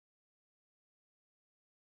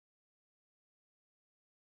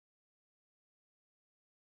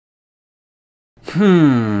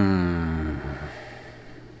Uh-oh.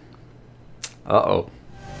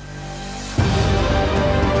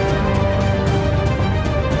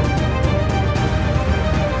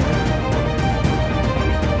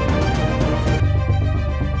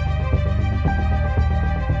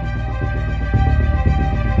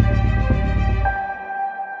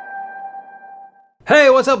 Hey,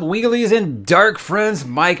 what's up, wheelies and dark friends?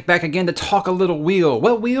 Mike back again to talk a little wheel.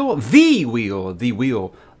 What wheel? The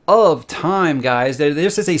wheel of time, guys.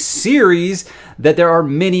 This is a series that there are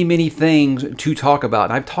many things to talk about,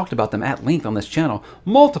 and I've talked about them at length on this channel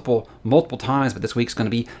multiple times, but this week's going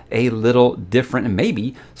to be a little different and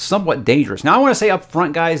maybe somewhat dangerous. Now, I want to say up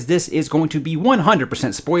front, guys, this is going to be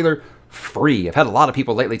 100% spoiler free. I've had a lot of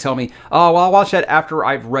people lately tell me, oh, well, I'll watch that after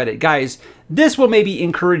I've read it. Guys, this will maybe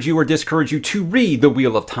encourage you or discourage you to read The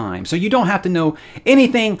Wheel of Time. So you don't have to know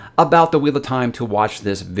anything about The Wheel of Time to watch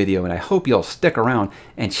this video. And I hope you'll stick around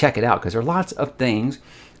and check it out, because there are lots of things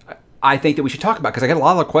I think that we should talk about, because I get a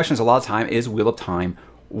lot of questions a lot of time. Is Wheel of Time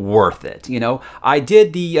worth it? You know, I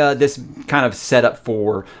did the this kind of setup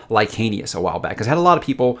for Lycanius a while back, because I had a lot of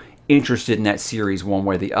people interested in that series one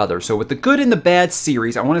way or the other. So with the good and the bad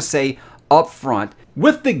series, I want to say up front,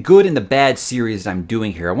 with the good and the bad series I'm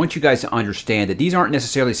doing here, I want you guys to understand that these aren't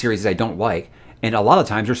necessarily series that I don't like, and a lot of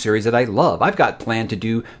times they're series that I love. I've got planned to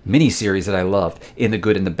do mini series that I loved in the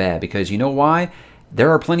good and the bad, because you know why? There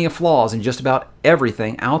are plenty of flaws in just about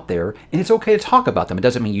everything out there, and it's okay to talk about them. It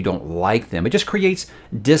doesn't mean you don't like them. It just creates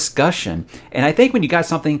discussion. And I think when you got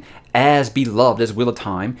something as beloved as Wheel of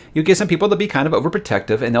Time, you'll get some people that be kind of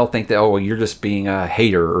overprotective, and they'll think that, oh, well, you're just being a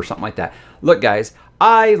hater or something like that. Look, guys,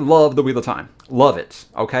 I love the Wheel of Time. Love it.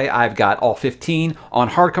 Okay, I've got all 15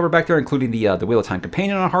 on hardcover back there, including the Wheel of Time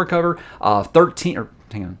Companion on hardcover.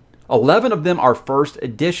 11 of them are first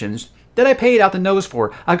editions that I paid out the nose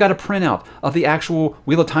for. I've got a printout of the actual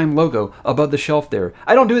Wheel of Time logo above the shelf there.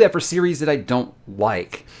 I don't do that for series that I don't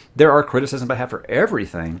like. There are criticisms I have for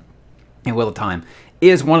everything, and Wheel of Time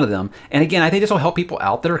is one of them. And again, I think this will help people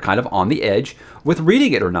out that are kind of on the edge with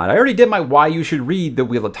reading it or not. I already did my why you should read the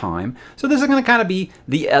Wheel of Time, so this is going to kind of be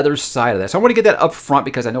the other side of that. So I want to get that up front,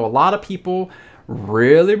 because I know a lot of people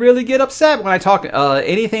really get upset when I talk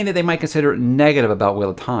anything that they might consider negative about Wheel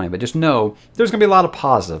of Time. But just know there's going to be a lot of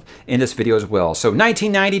positive in this video as well. So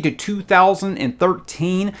 1990 to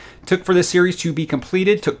 2013 took for this series to be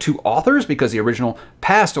completed. Took 2 authors, because the original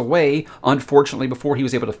passed away, unfortunately, before he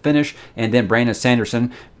was able to finish. And then Brandon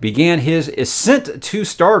Sanderson began his ascent to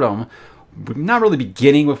stardom. Not really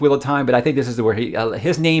beginning with Wheel of Time, but I think this is where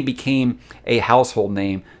his name became a household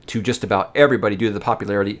name to just about everybody due to the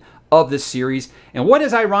popularity of this series. And what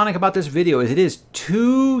is ironic about this video is it is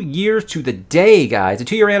 2 years to the day, guys, the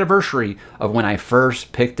 2-year anniversary of when I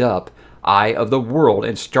first picked up Eye of the World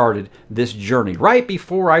and started this journey, right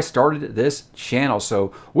before I started this channel.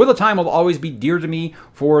 So Wheel of Time will always be dear to me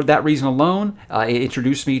for that reason alone. It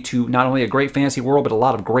introduced me to not only a great fantasy world, but a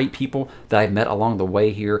lot of great people that I've met along the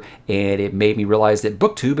way here, and it made me realize that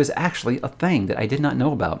BookTube is actually a thing that I did not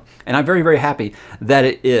know about, and I'm very happy that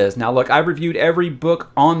it is. Now look, I've reviewed every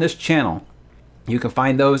book on this channel. You can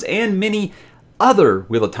find those and many other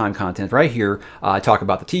Wheel of Time content right here. I talk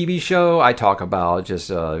about the TV show. I talk about just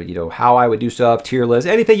you know, how I would do stuff, tier list,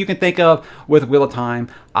 anything you can think of with Wheel of Time.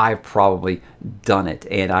 I've probably done it,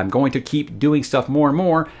 and I'm going to keep doing stuff more and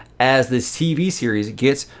more as this TV series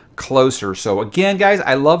gets closer. So again, guys,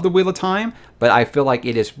 I love the Wheel of Time, but I feel like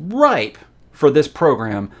it is ripe for this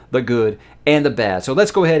program, the good and the bad. So let's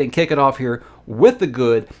go ahead and kick it off here with the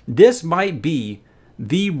good. This might be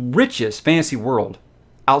the richest fantasy world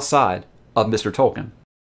outside of Mr. Tolkien.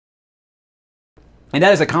 And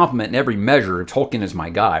that is a compliment in every measure. Tolkien is my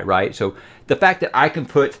guy, right? So the fact that I can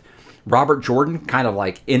put Robert Jordan kind of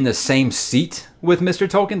like in the same seat with Mr.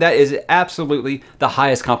 Tolkien, that is absolutely the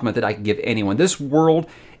highest compliment that I can give anyone. This world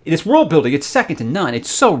building, it's second to none. It's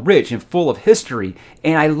so rich and full of history.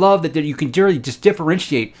 And I love that you can really just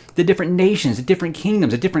differentiate the different nations, the different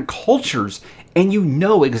kingdoms, the different cultures, and you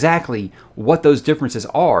know exactly what those differences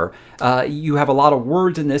are. You have a lot of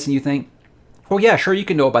words in this, and you think, well, yeah, sure, you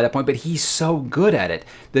can know it by that point, but he's so good at it.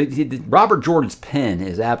 Robert Jordan's pen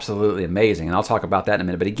is absolutely amazing, and I'll talk about that in a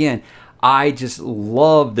minute. But again, I just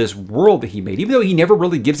love this world that he made. Even though he never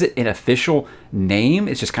really gives it an official name.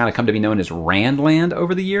 It's just kind of come to be known as Randland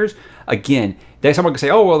over the years. Again, someone can say,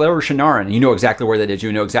 oh, well, they were Shannara. You know exactly where that is.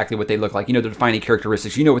 You know exactly what they look like. You know their defining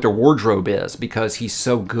characteristics. You know what their wardrobe is because he's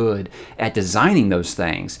so good at designing those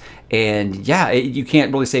things. And yeah, you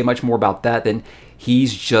can't really say much more about that than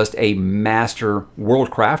he's just a master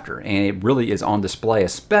world crafter, and it really is on display,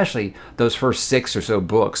 especially those first 6 or so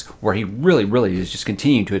books where he really is just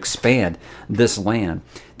continuing to expand this land.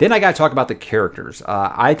 Then I got to talk about the characters.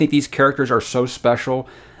 I think these characters are so special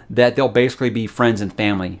that they'll basically be friends and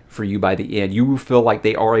family for you by the end. You feel like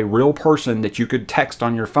they are a real person that you could text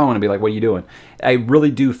on your phone and be like, what are you doing? I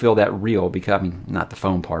really do feel that real because, I mean, not the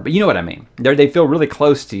phone part, but you know what I mean. They feel really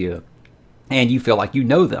close to you. And you feel like you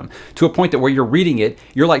know them to a point that where you're reading it,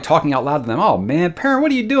 you're like talking out loud to them. Oh, man, parent,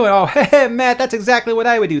 what are you doing? Oh, hey, Matt, that's exactly what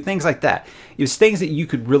I would do. Things like that. It's things that you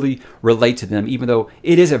could really relate to them, even though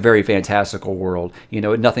it is a very fantastical world. You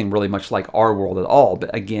know, nothing really much like our world at all.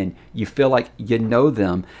 But again, you feel like you know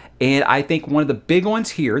them. And I think one of the big ones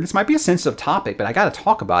here, and this might be a sensitive topic, but I got to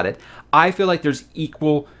talk about it. I feel like there's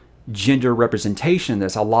equal gender representation in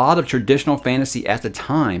this. A lot of traditional fantasy at the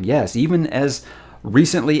time, yes, even as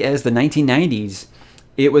recently as the 1990s,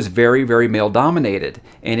 it was very male dominated,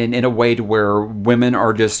 and in a way to where women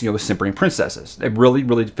are just, you know, simpering princesses. They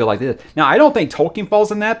really feel like this. Now, I don't think Tolkien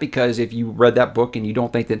falls in that, because if you read that book and you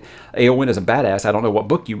don't think that Eowyn is a badass, I don't know what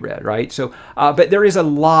book you read, right? So, but there is a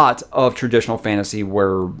lot of traditional fantasy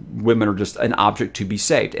where women are just an object to be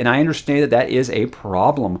saved, and I understand that that is a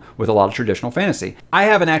problem with a lot of traditional fantasy. I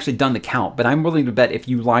haven't actually done the count, but I'm willing to bet if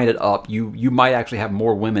you line it up, you might actually have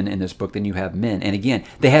more women in this book than you have men. And again,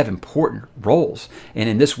 they have important roles.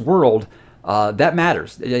 And in this world, that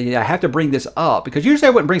matters. I have to bring this up because usually I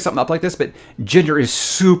wouldn't bring something up like this, but gender is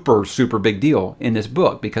super big deal in this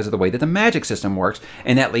book because of the way that the magic system works.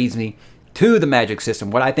 And that leads me to the magic system,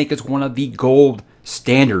 what I think is one of the gold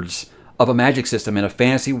standards of a magic system in a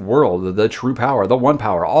fantasy world, the true power, the one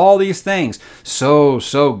power, all these things. So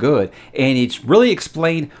good. And it's really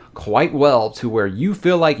explained quite well to where you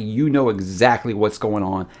feel like you know exactly what's going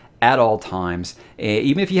on at all times.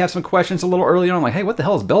 Even if you have some questions a little early on, like, hey, what the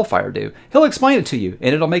hell does Bellfire do? He'll explain it to you,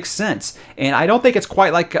 and it'll make sense. And I don't think it's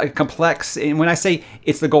quite like a complex, and when I say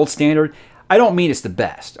it's the gold standard, I don't mean it's the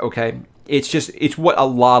best, okay? It's what a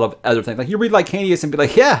lot of other things, like you read Lycanius and be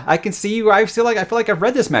like, yeah, I can see you. I feel like I've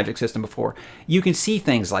read this magic system before. You can see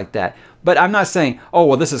things like that. But I'm not saying, oh,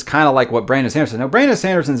 well, this is kind of like what Brandon Sanderson. No, Brandon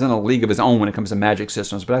Sanderson's in a league of his own when it comes to magic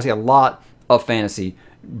systems, but I see a lot of fantasy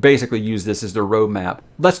basically use this as their roadmap.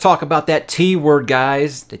 Let's talk about that T word,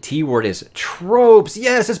 guys. The T word is tropes.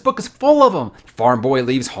 Yes, this book is full of them. Farm boy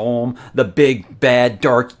leaves home, the big, bad,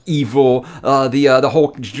 dark, evil, the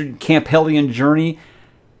whole Campbellian journey.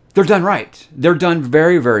 They're done right. They're done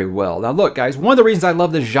very well. Now, look, guys, one of the reasons I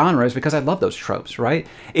love this genre is because I love those tropes, right?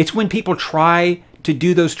 It's when people try to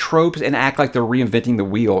do those tropes and act like they're reinventing the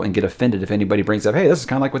wheel and get offended if anybody brings up, hey, this is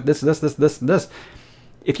kind of like what this.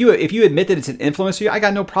 If you admit that it's an influence to you, I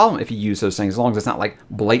got no problem if you use those things, as long as it's not like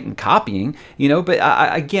blatant copying, you know. But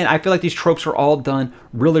again, I feel like these tropes are all done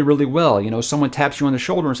really well. You know, someone taps you on the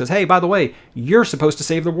shoulder and says, hey, by the way, you're supposed to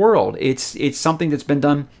save the world. It's something that's been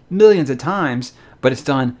done millions of times, but it's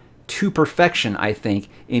done to perfection, I think,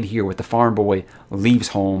 in here with the farm boy leaves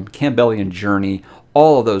home, Campbellian journey,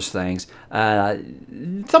 all of those things.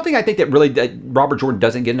 Something I think that Robert Jordan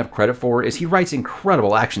doesn't get enough credit for is he writes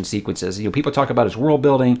incredible action sequences. You know, people talk about his world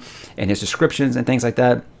building and his descriptions and things like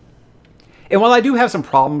that. And while I do have some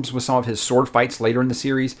problems with some of his sword fights later in the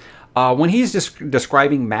series, when he's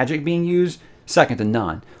describing magic being used, second to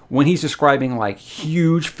none. When he's describing like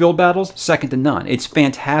huge field battles, second to none. It's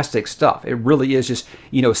fantastic stuff. It really is just,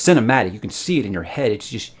 you know, cinematic. You can see it in your head. It's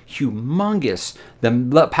just humongous.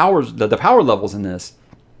 The power levels in this,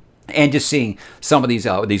 and just seeing some of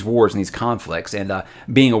these wars and these conflicts, and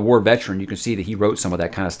being a war veteran, you can see that he wrote some of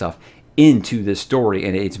that kind of stuff into this story,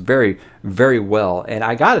 and it's very well. And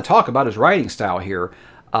I got to talk about his writing style here.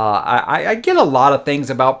 I get a lot of things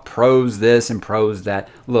about prose this and prose that.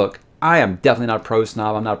 Look, I am definitely not a prose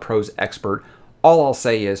snob. I'm not a prose expert. All I'll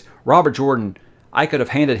say is Robert Jordan, I could have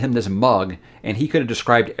handed him this mug and he could have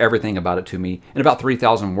described everything about it to me in about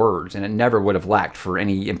 3,000 words, and it never would have lacked for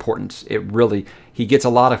any importance. He gets a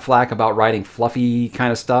lot of flack about writing fluffy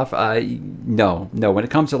kind of stuff. No. When it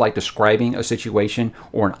comes to like describing a situation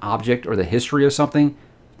or an object or the history of something,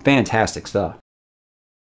 fantastic stuff.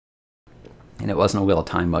 And it wasn't a Wheel of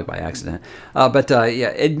Time mug by accident. Yeah,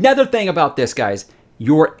 another thing about this, guys.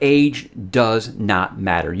 Your age does not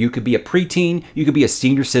matter. You could be a preteen, you could be a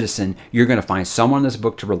senior citizen. You're going to find someone in this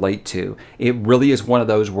book to relate to. It really is one of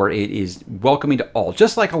those where it is welcoming to all,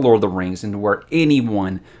 just like a Lord of the Rings, and where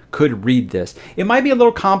anyone could read this. It might be a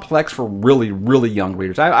little complex for really, really young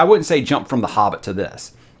readers. I wouldn't say jump from The Hobbit to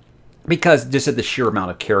this, because just of the sheer amount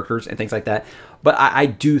of characters and things like that. But I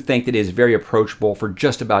do think that it is very approachable for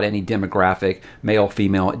just about any demographic, male,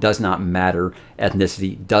 female. It does not matter.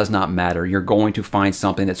 Ethnicity does not matter. You're going to find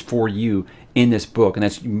something that's for you in this book. And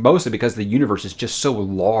that's mostly because the universe is just so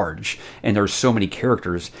large and there's so many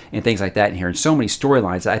characters and things like that in here and so many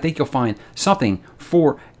storylines. I think you'll find something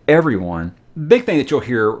for everyone. Big thing that you'll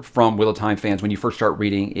hear from Wheel of Time fans when you first start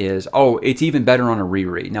reading is, oh, it's even better on a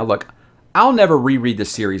reread. Now, look, I'll never reread this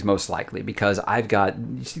series, most likely, because I've got,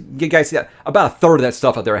 you guys see that, about a third of that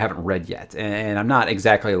stuff out there I haven't read yet. And I'm not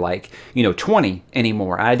exactly like, 20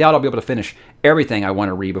 anymore. I doubt I'll be able to finish everything I want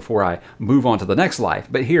to read before I move on to the next life.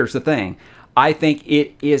 But here's the thing. I think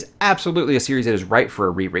it is absolutely a series that is right for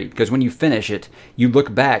a reread, because when you finish it, you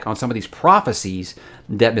look back on some of these prophecies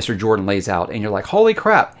that Mr. Jordan lays out, and you're like, holy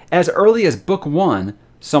crap, as early as book 1,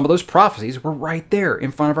 some of those prophecies were right there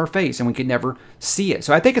in front of our face, and we could never see it.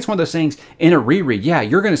 So I think it's one of those things in a reread. Yeah,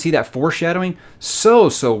 you're going to see that foreshadowing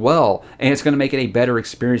so well, and it's going to make it a better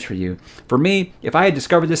experience for you. For me, if I had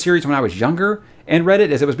discovered this series when I was younger and read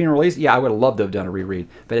it as it was being released, yeah, I would have loved to have done a reread.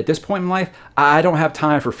 But at this point in life, I don't have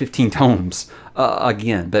time for 15 tomes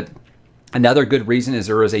again. But another good reason is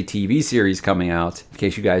there is a TV series coming out, in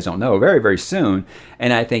case you guys don't know, very, very soon.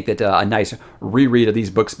 And I think that a nice reread of these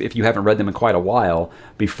books, if you haven't read them in quite a while,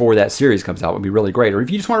 before that series comes out, would be really great. Or if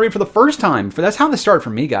you just want to read for the first time, that's how this started for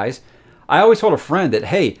me, guys. I always told a friend that,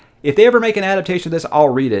 hey, if they ever make an adaptation of this, I'll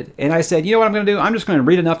read it. And I said, you know what I'm going to do? I'm just going to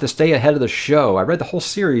read enough to stay ahead of the show. I read the whole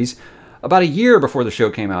series about a year before the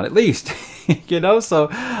show came out, at least. So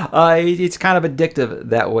it's kind of addictive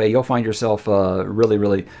that way. You'll find yourself really,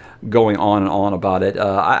 really going on and on about it.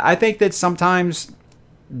 I think that sometimes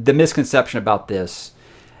the misconception about this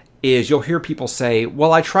is you'll hear people say,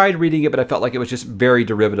 well, I tried reading it, but I felt like it was just very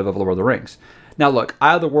derivative of Lord of the Rings. Now, look,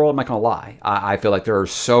 Eye of the World, I'm not going to lie. I feel like there are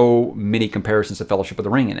so many comparisons to Fellowship of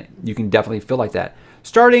the Ring in it. You can definitely feel like that.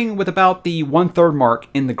 Starting with about the 1/3 mark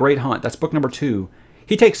in The Great Hunt, that's book number 2,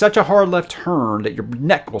 he takes such a hard left turn that your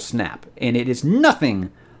neck will snap. And it is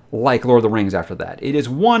nothing like Lord of the Rings after that. It is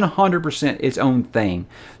 100% its own thing.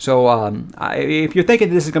 So if you're thinking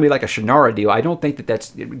this is going to be like a Shannara deal, I don't think that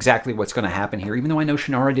that's exactly what's going to happen here, even though I know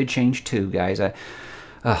Shannara did change too, guys.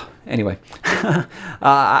 Anyway,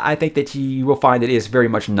 I think that you will find that it is very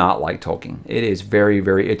much not like Tolkien. It is very,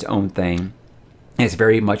 very its own thing. It's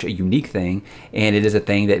very much a unique thing, and it is a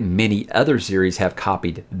thing that many other series have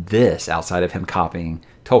copied this outside of him copying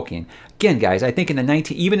Tolkien. Again, guys, I think in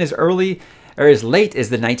the even as early or as late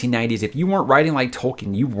as the 1990s, if you weren't writing like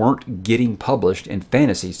Tolkien, you weren't getting published in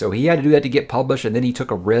fantasy. So he had to do that to get published, and then he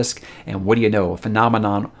took a risk, and what do you know? A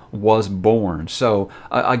phenomenon was born. So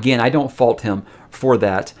again, I don't fault him for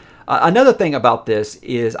that. Another thing about this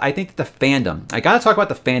is I think that the fandom, I got to talk about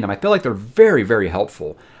the fandom. I feel like they're very, very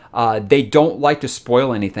helpful. They don't like to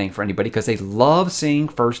spoil anything for anybody because they love seeing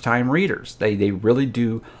first-time readers. They really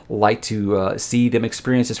do like to see them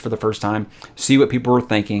experience this for the first time, see what people are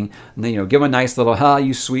thinking, and then, give them a nice little,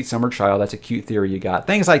 you sweet summer child, that's a cute theory you got.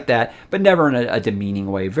 Things like that, but never in a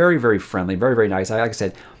demeaning way. Very, very friendly, very, very nice. Like I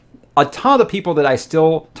said, a ton of the people that I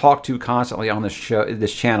still talk to constantly on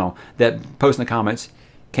this channel that post in the comments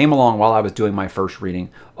came along while I was doing my first reading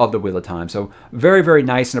of The Wheel of Time. So very, very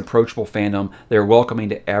nice and approachable fandom. They're welcoming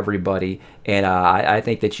to everybody, and I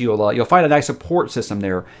think that you'll find a nice support system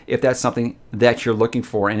there if that's something that you're looking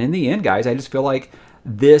for. And in the end, guys, I just feel like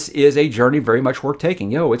this is a journey very much worth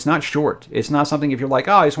taking. It's not short. It's not something if you're like,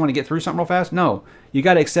 I just want to get through something real fast. No, you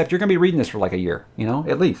got to accept you're going to be reading this for like a year,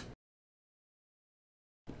 at least.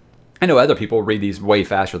 I know other people read these way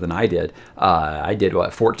faster than I did. I did,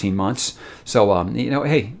 14 months. So,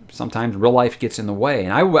 hey, sometimes real life gets in the way.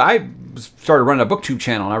 And I started running a BookTube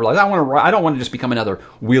channel, and I realized I don't want to just become another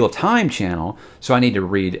Wheel of Time channel, so I need to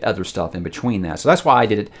read other stuff in between that. So that's why I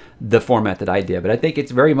did it the format that I did. But I think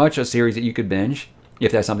it's very much a series that you could binge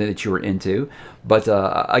if that's something that you were into. But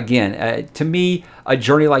again, to me, a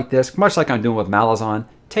journey like this, much like I'm doing with Malazan,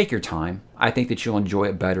 take your time. I think that you'll enjoy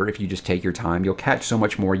it better if you just take your time. You'll catch so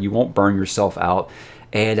much more. You won't burn yourself out,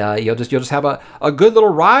 and you'll just have a good little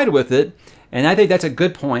ride with it. And I think that's a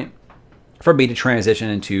good point for me to transition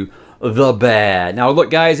into the bad. Now, look,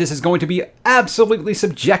 guys, this is going to be absolutely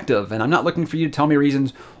subjective, and I'm not looking for you to tell me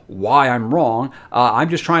reasons why I'm wrong. I'm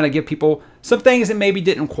just trying to give people some things that maybe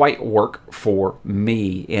didn't quite work for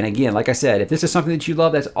me. And again, like I said, if this is something that you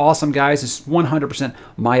love, that's awesome, guys. It's 100%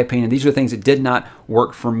 my opinion. These are the things that did not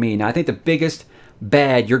work for me. Now, I think the biggest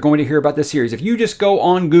bad you're going to hear about this series, if you just go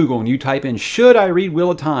on Google and you type in, should I read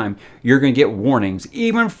Wheel of Time, you're going to get warnings,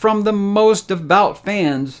 even from the most devout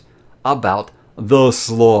fans, about the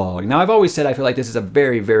slog. Now, I've always said I feel like this is a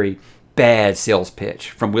very, very bad sales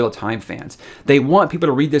pitch from Wheel of Time fans. They want people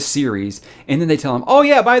to read this series, and then they tell them, oh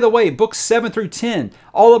yeah, by the way, books 7 through 10,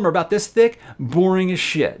 all of them are about this thick, boring as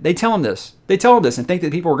shit. They tell them this. They tell them this and think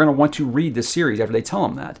that people are going to want to read this series after they tell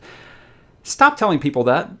them that. Stop telling people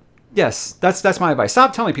that. Yes, that's my advice.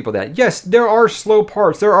 Stop telling people that. Yes, there are slow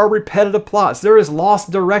parts. There are repetitive plots. There is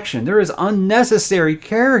lost direction. There is unnecessary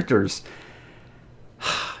characters.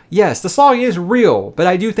 Yes, the slog is real, but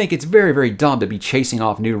I do think it's very, very dumb to be chasing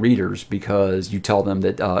off new readers because you tell them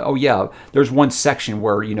that, oh yeah, there's one section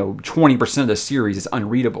where, 20% of the series is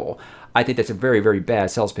unreadable. I think that's a very, very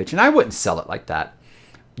bad sales pitch, and I wouldn't sell it like that.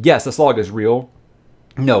 Yes, the slog is real.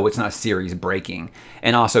 No, it's not series breaking.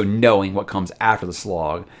 And also knowing what comes after the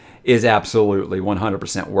slog is absolutely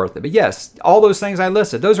 100% worth it. But yes, all those things I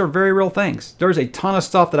listed, those are very real things. There's a ton of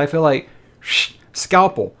stuff that I feel like,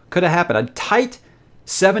 scalpel, could have happened. A tight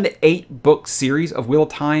 7 to 8 book series of Wheel of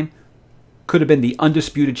Time could have been the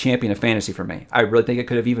undisputed champion of fantasy for me. I really think it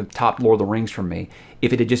could have even topped Lord of the Rings for me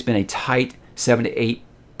if it had just been a tight 7 to 8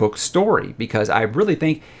 book story, because I really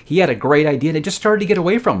think he had a great idea and it just started to get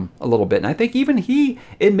away from him a little bit. And I think even he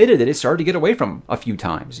admitted that it started to get away from him a few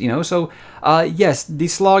times, So yes, the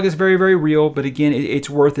slog is very, very real, but again, it's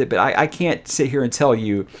worth it. But I can't sit here and tell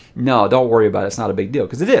you, no, don't worry about it. It's not a big deal,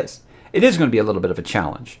 because it is. It is going to be a little bit of a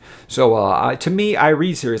challenge. So to me, I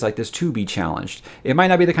read series like this to be challenged. It might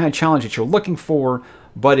not be the kind of challenge that you're looking for,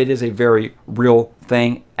 but it is a very real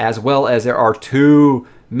thing, as well as there are too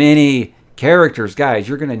many characters. Guys,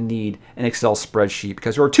 you're going to need an Excel spreadsheet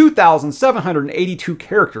because there are 2,782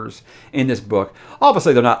 characters in this book.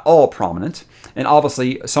 Obviously, they're not all prominent, and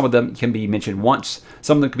obviously some of them can be mentioned once.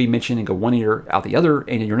 Some of them can be mentioned and go one ear out the other,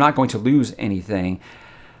 and you're not going to lose anything.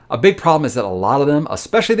 A big problem is that a lot of them,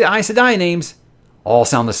 especially the Aes Sedai names, all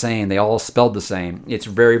sound the same. They all spelled the same. It's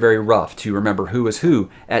very, very rough to remember who is who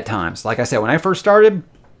at times. Like I said, when I first started,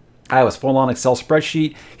 I was full-on Excel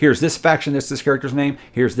spreadsheet. Here's this faction, this character's name.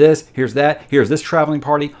 Here's this, here's that. Here's this traveling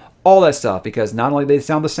party. All that stuff, because not only do they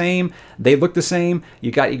sound the same, they look the same.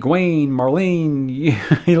 You got Egwene, Marlene,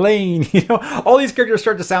 Elaine, all these characters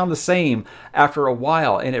start to sound the same after a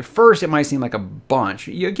while. And at first, it might seem like a bunch.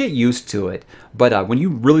 You get used to it. But when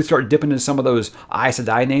you really start dipping into some of those Aes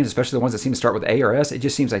Sedai names, especially the ones that seem to start with A or S, it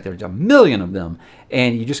just seems like there's a million of them.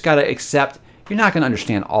 And you just got to accept you're not going to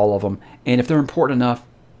understand all of them. And if they're important enough,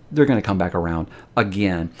 they're going to come back around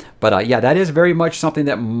again. But yeah, that is very much something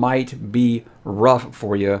that might be rough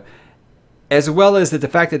for you. As well as the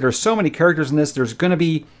fact that there's so many characters in this, there's going to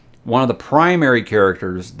be one of the primary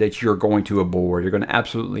characters that you're going to abhor. You're going to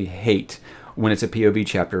absolutely hate when it's a POV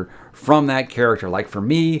chapter from that character. Like for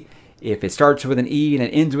me, if it starts with an E and it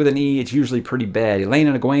ends with an E, it's usually pretty bad. Elaine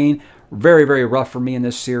and Egwene, very, very rough for me in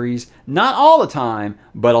this series. Not all the time,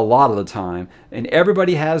 but a lot of the time. And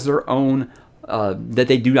everybody has their own that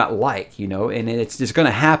they do not like, and it's just going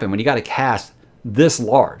to happen when you got a cast this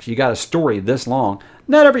large. You got a story this long.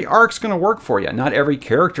 Not every arc's going to work for you. Not every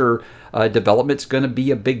character development's going to be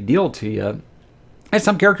a big deal to you. And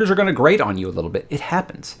some characters are going to grate on you a little bit. It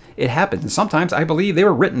happens. It happens. And sometimes I believe they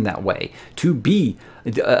were written that way, to be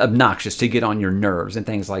obnoxious, to get on your nerves and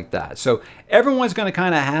things like that. So everyone's going to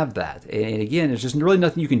kind of have that. And again, there's just really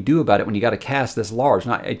nothing you can do about it when you got a cast this large.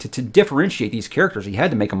 Not to differentiate these characters, you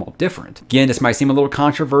had to make them all different. Again, this might seem a little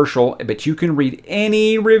controversial, but you can read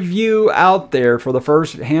any review out there for the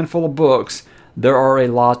first handful of books. There are a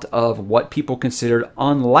lot of what people considered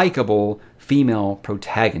unlikable female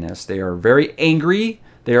protagonists. They are very angry.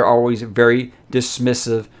 They are always very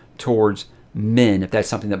dismissive towards men. If that's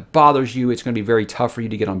something that bothers you, it's going to be very tough for you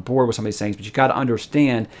to get on board with some of these things. But you got to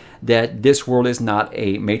understand that this world is not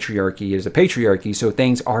a matriarchy, it is a patriarchy. So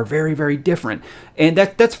things are very, very different. And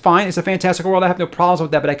that's fine. It's a fantastic world. I have no problems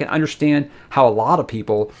with that. But I can understand how a lot of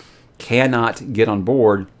people cannot get on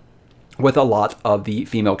board with a lot of the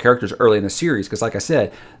female characters early in the series, because like I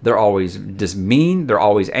said, they're always just mean, they're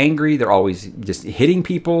always angry, they're always just hitting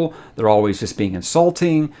people, they're always just being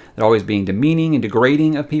insulting, they're always being demeaning and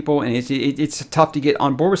degrading of people, and it's tough to get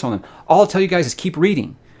on board with some of them. All I'll tell you guys is keep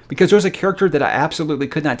reading, because there's a character that I absolutely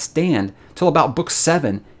could not stand till about book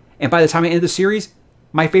 7, and by the time I ended the series,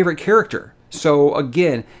 my favorite character. So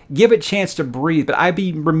again, give it a chance to breathe, but I'd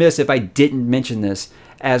be remiss if I didn't mention this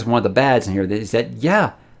as one of the bads in here, is that,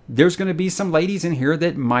 yeah, there's going to be some ladies in here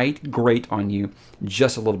that might grate on you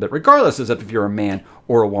just a little bit, regardless of if you're a man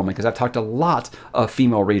or a woman, because I've talked to a lot of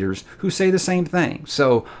female readers who say the same thing.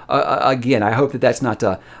 So again, I hope that that's not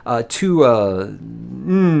too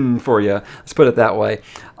for you. Let's put it that way.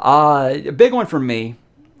 A big one for me,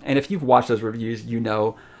 and if you've watched those reviews, you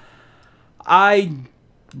know, I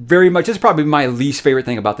very much, this is probably my least favorite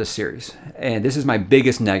thing about this series, and this is my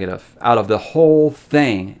biggest negative out of the whole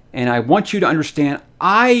thing. And I want you to understand,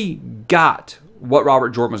 I got what Robert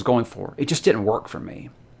Jordan was going for. It just didn't work for me.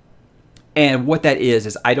 And what that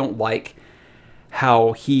is I don't like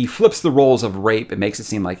how he flips the roles of rape and makes it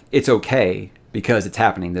seem like it's okay because it's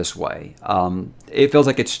happening this way. It feels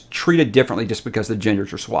like it's treated differently just because the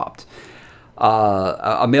genders are swapped.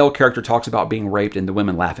 A male character talks about being raped and the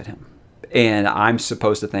women laugh at him. And I'm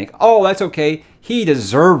supposed to think, oh, that's okay. He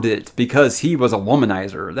deserved it because he was a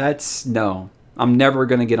womanizer. No, I'm never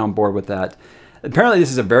going to get on board with that. Apparently, this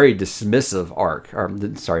is a very dismissive arc.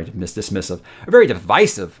 Dismissive. A very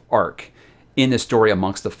divisive arc in this story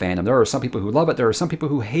amongst the fandom. There are some people who love it. There are some people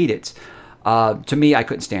who hate it. To me, I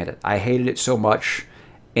couldn't stand it. I hated it so much.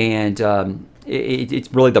 And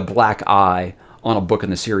it's really the black eye on a book in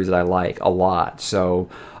the series that I like a lot. So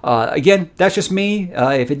again, that's just me.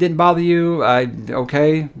 If it didn't bother you,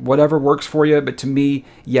 okay, whatever works for you. But to me,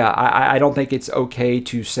 yeah, I don't think it's okay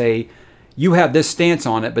to say you have this stance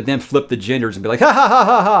on it, but then flip the genders and be like, ha ha ha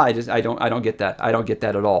ha ha. I don't get that. I don't get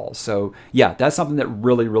that at all. So yeah, that's something that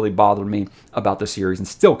really, really bothered me about the series and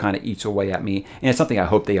still kind of eats away at me. And it's something I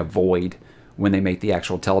hope they avoid when they make the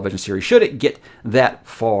actual television series, should it get that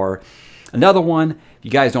far. Another one, if you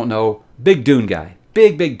guys don't know, big Dune guy.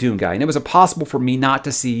 Big Dune guy. And it was impossible for me not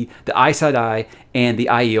to see the Aes Sedai and the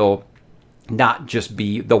Aiel not just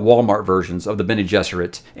be the Walmart versions of the Bene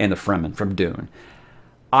Gesserit and the Fremen from Dune.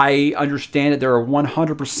 I understand that there are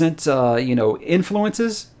 100%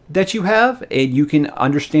 influences that you have, and you can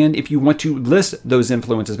understand if you want to list those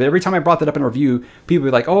influences. But every time I brought that up in a review, people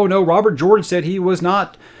were like, oh no, Robert Jordan said he was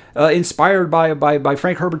not inspired by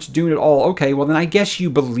Frank Herbert's Dune at all. Okay, well then I guess you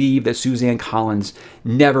believe that Suzanne Collins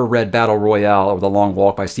never read Battle Royale or The Long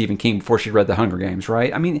Walk by Stephen King before she read The Hunger Games,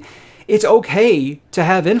 right? I mean, it's okay to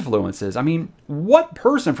have influences. I mean, what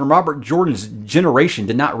person from Robert Jordan's generation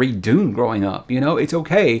did not read Dune growing up? You know, it's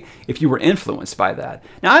okay if you were influenced by that.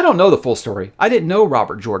 Now, I don't know the full story. I didn't know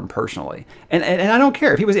Robert Jordan personally. And I don't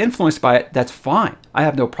care. If he was influenced by it, that's fine. I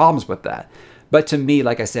have no problems with that. But to me,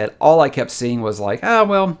 like I said, all I kept seeing was like, oh,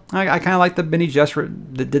 well, I kind of like the Bene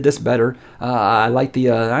Gesserit that did this better. I like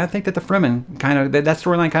I think that the Fremen that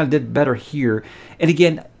storyline kind of did better here. And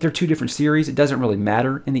again, they're two different series. It doesn't really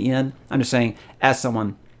matter in the end. I'm just saying, as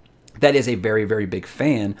someone that is a very, very big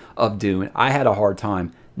fan of Dune, I had a hard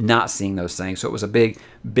time not seeing those things. So it was a big,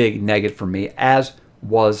 big negative for me, as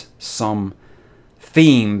was some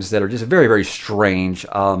themes that are just very, very strange.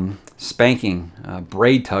 Spanking,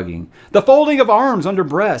 braid tugging, the folding of arms under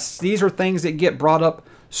breasts. These are things that get brought up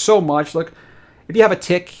so much. Look, if you have a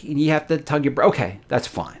tick and you have to tug your breast, okay, that's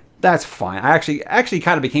fine. That's fine. I actually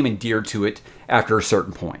kind of became endeared to it after a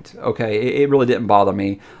certain point. Okay, it really didn't bother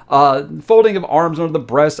me. Folding of arms under the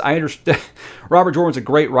breast. I understand. Robert Jordan's a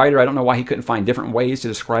great writer. I don't know why he couldn't find different ways to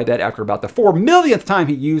describe that after about the 4 millionth time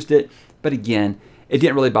he used it. But again, it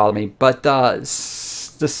didn't really bother me. But the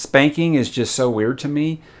spanking is just so weird to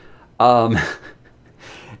me.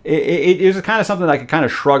 It is kind of something I could kind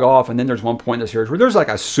of shrug off, and then there's one point in the series where there's like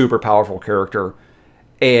a super powerful character,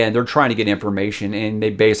 and they're trying to get information, and they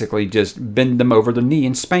basically just bend them over the knee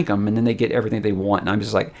and spank them, and then they get everything they want. And I'm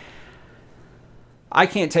just like, I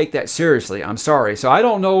can't take that seriously. I'm sorry. So I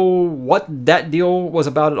don't know what that deal was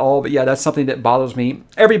about at all, but yeah, that's something that bothers me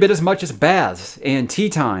every bit as much as baths and tea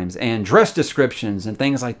times and dress descriptions and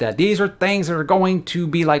things like that. These are things that are going to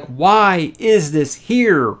be like, why is this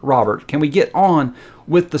here, Robert? Can we get on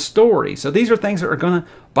with the story? So these are things that are going to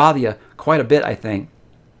bother you quite a bit, I think.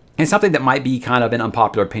 And something that might be kind of an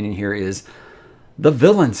unpopular opinion here is the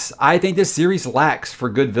villains. I think this series lacks for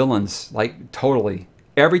good villains, like totally.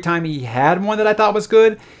 Every time he had one that I thought was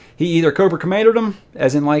good, he either Cobra Commandered them,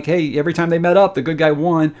 as in like, hey, every time they met up, the good guy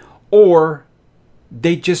won, or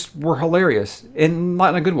they just were hilarious, and not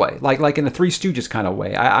in a good way, like in a Three Stooges kind of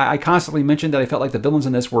way. I constantly mentioned that I felt like the villains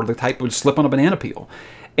in this were the type who would slip on a banana peel,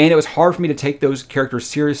 and it was hard for me to take those characters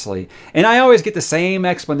seriously. And I always get the same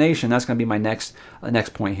explanation. That's going to be my next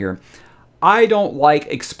point here. I don't like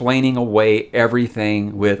explaining away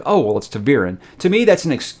everything with, oh, well, it's Ta'Veren. To me, that's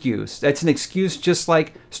an excuse. That's an excuse just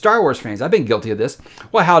like Star Wars fans. I've been guilty of this.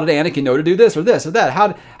 Well, how did Anakin know to do this or this or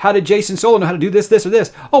that? How did Jason Solo know how to do this, this, or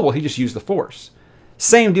this? Oh, well, he just used the Force.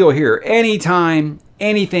 Same deal here. Anytime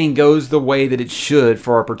anything goes the way that it should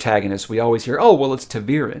for our protagonist, we always hear, oh, well, it's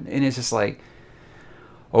Taviran. And it's just like,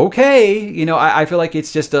 okay, you know, I feel like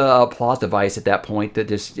it's just a plot device at that point that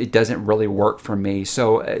just, it doesn't really work for me.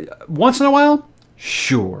 So once in a while,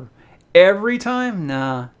 sure. Every time,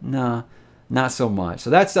 nah, not so much. So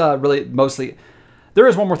that's really mostly. There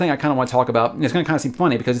is one more thing I kind of want to talk about. And it's going to kind of seem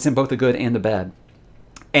funny because it's in both the good and the bad.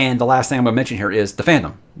 And the last thing I'm going to mention here is the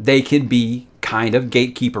fandom. They can be kind of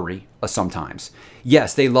gatekeepery sometimes.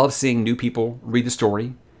 Yes, they love seeing new people read the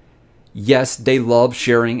story. Yes, they love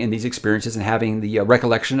sharing in these experiences and having the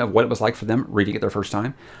recollection of what it was like for them reading it their first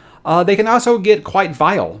time. They can also get quite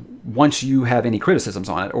vile once you have any criticisms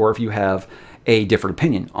on it, or if you have a different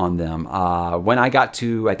opinion on them. When I got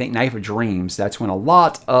to, I think, Knife of Dreams, that's when a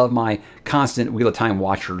lot of my constant Wheel of Time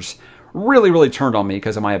watchers really turned on me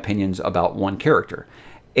because of my opinions about one character.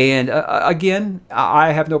 And again,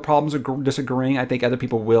 I have no problems disagreeing. I think other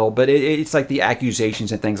people will, but it's like the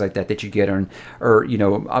accusations and things like that that you get, or you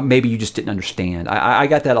know, maybe you just didn't understand. I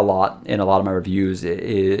got that a lot in a lot of my reviews.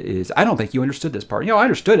 Is I don't think you understood this part. You know, I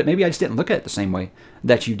understood it. Maybe I just didn't look at it the same way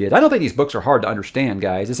that you did. I don't think these books are hard to understand,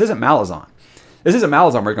 guys. This isn't Malazan. This isn't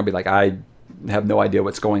Malazan where you're going to be like, I have no idea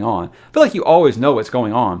what's going on. I feel like you always know what's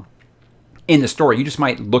going on in the story. You just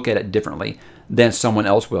might look at it differently than someone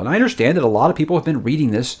else will. And I understand that a lot of people have been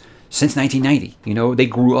reading this since 1990. You know, they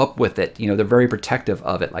grew up with it. You know, they're very protective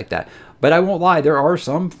of it like that. But I won't lie, there are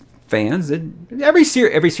some fans that every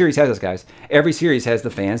series has this, guys. Every series has the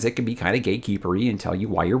fans that can be kind of gatekeepery and tell you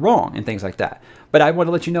why you're wrong and things like that. But I want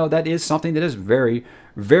to let you know that is something that is very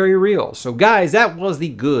real. So guys, that was the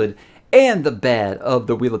good and the bad of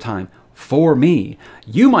the Wheel of Time. For me,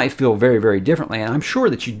 you might feel very differently, and I'm sure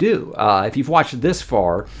that you do. If you've watched this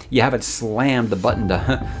far, you haven't slammed the button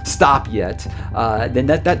to stop yet, then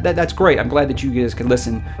that's great. I'm glad that you guys can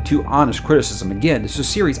listen to honest criticism. Again, this is a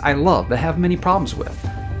series I love but have many problems with.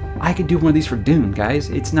 I could do one of these for Dune,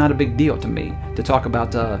 guys. It's not a big deal to me to talk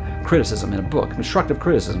about criticism in a book. Constructive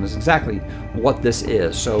criticism is exactly what this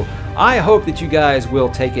is. So I hope that you guys will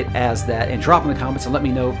take it as that and drop in the comments and let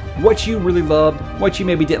me know what you really loved, what you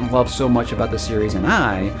maybe didn't love so much about the series, and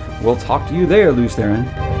I will talk to you there, Loose Theron.